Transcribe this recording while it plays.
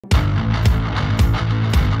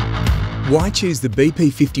Why choose the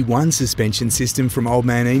BP-51 suspension system from Old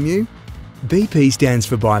Man EMU? BP stands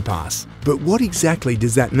for bypass, but what exactly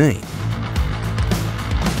does that mean?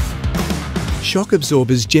 Shock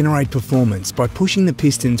absorbers generate performance by pushing the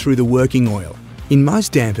piston through the working oil. In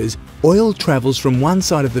most dampers, oil travels from one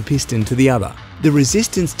side of the piston to the other. The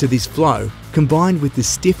resistance to this flow, combined with the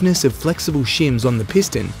stiffness of flexible shims on the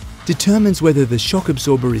piston, determines whether the shock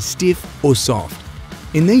absorber is stiff or soft.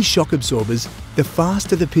 In these shock absorbers, the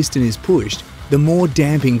faster the piston is pushed, the more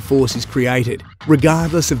damping force is created,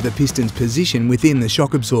 regardless of the piston's position within the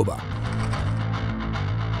shock absorber.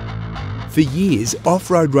 For years,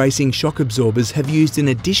 off-road racing shock absorbers have used an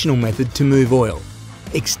additional method to move oil: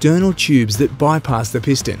 external tubes that bypass the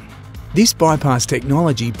piston. This bypass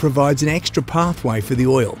technology provides an extra pathway for the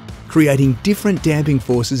oil, creating different damping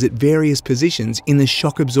forces at various positions in the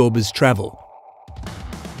shock absorber's travel.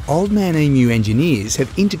 Old Man EMU engineers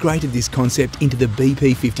have integrated this concept into the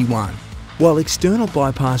BP-51. While external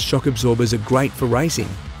bypass shock absorbers are great for racing,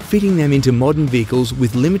 fitting them into modern vehicles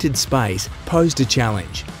with limited space posed a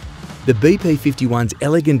challenge. The BP-51's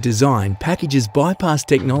elegant design packages bypass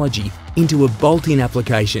technology into a bolt-in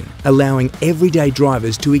application, allowing everyday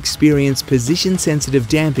drivers to experience position-sensitive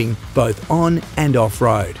damping both on and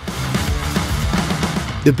off-road.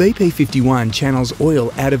 The BP-51 channels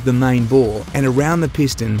oil out of the main bore and around the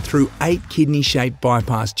piston through 8 kidney-shaped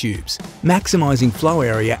bypass tubes, maximising flow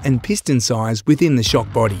area and piston size within the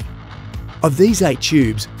shock body. Of these 8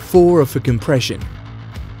 tubes, 4 are for compression,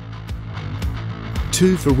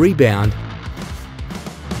 2 for rebound,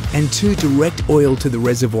 and 2 direct oil to the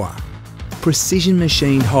reservoir. Precision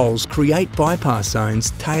machined holes create bypass zones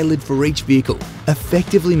tailored for each vehicle,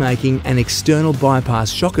 effectively making an external bypass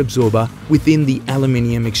shock absorber within the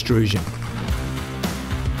aluminium extrusion.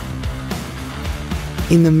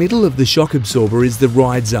 In the middle of the shock absorber is the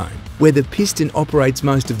ride zone, where the piston operates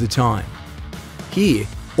most of the time. Here,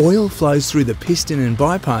 oil flows through the piston and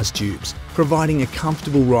bypass tubes, providing a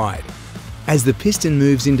comfortable ride. As the piston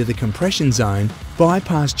moves into the compression zone,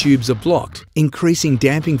 bypass tubes are blocked, increasing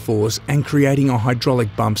damping force and creating a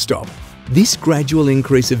hydraulic bump stop. This gradual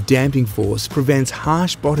increase of damping force prevents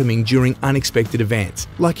harsh bottoming during unexpected events,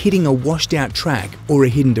 like hitting a washed-out track or a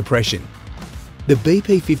hidden depression. The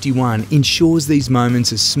BP-51 ensures these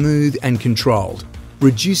moments are smooth and controlled,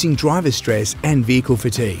 reducing driver stress and vehicle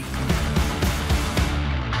fatigue.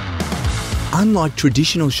 Unlike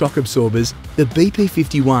traditional shock absorbers, the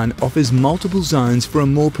BP-51 offers multiple zones for a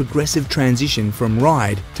more progressive transition from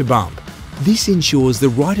ride to bump. This ensures the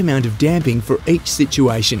right amount of damping for each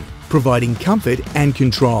situation, providing comfort and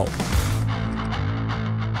control.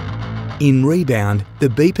 In rebound, the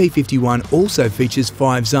BP-51 also features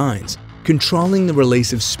 5 zones, controlling the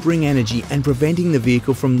release of spring energy and preventing the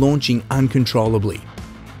vehicle from launching uncontrollably.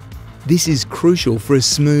 This is crucial for a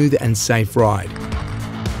smooth and safe ride.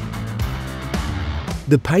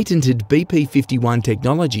 The patented BP-51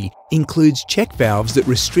 technology includes check valves that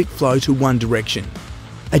restrict flow to one direction.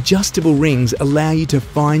 Adjustable rings allow you to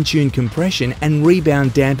fine-tune compression and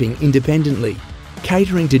rebound damping independently,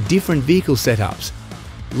 catering to different vehicle setups,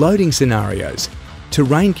 loading scenarios,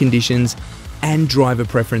 terrain conditions, and driver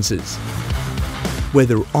preferences.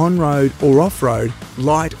 Whether on-road or off-road,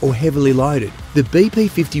 light or heavily loaded, the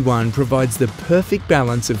BP-51 provides the perfect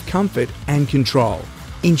balance of comfort and control,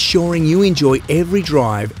 ensuring you enjoy every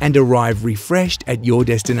drive and arrive refreshed at your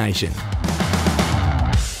destination.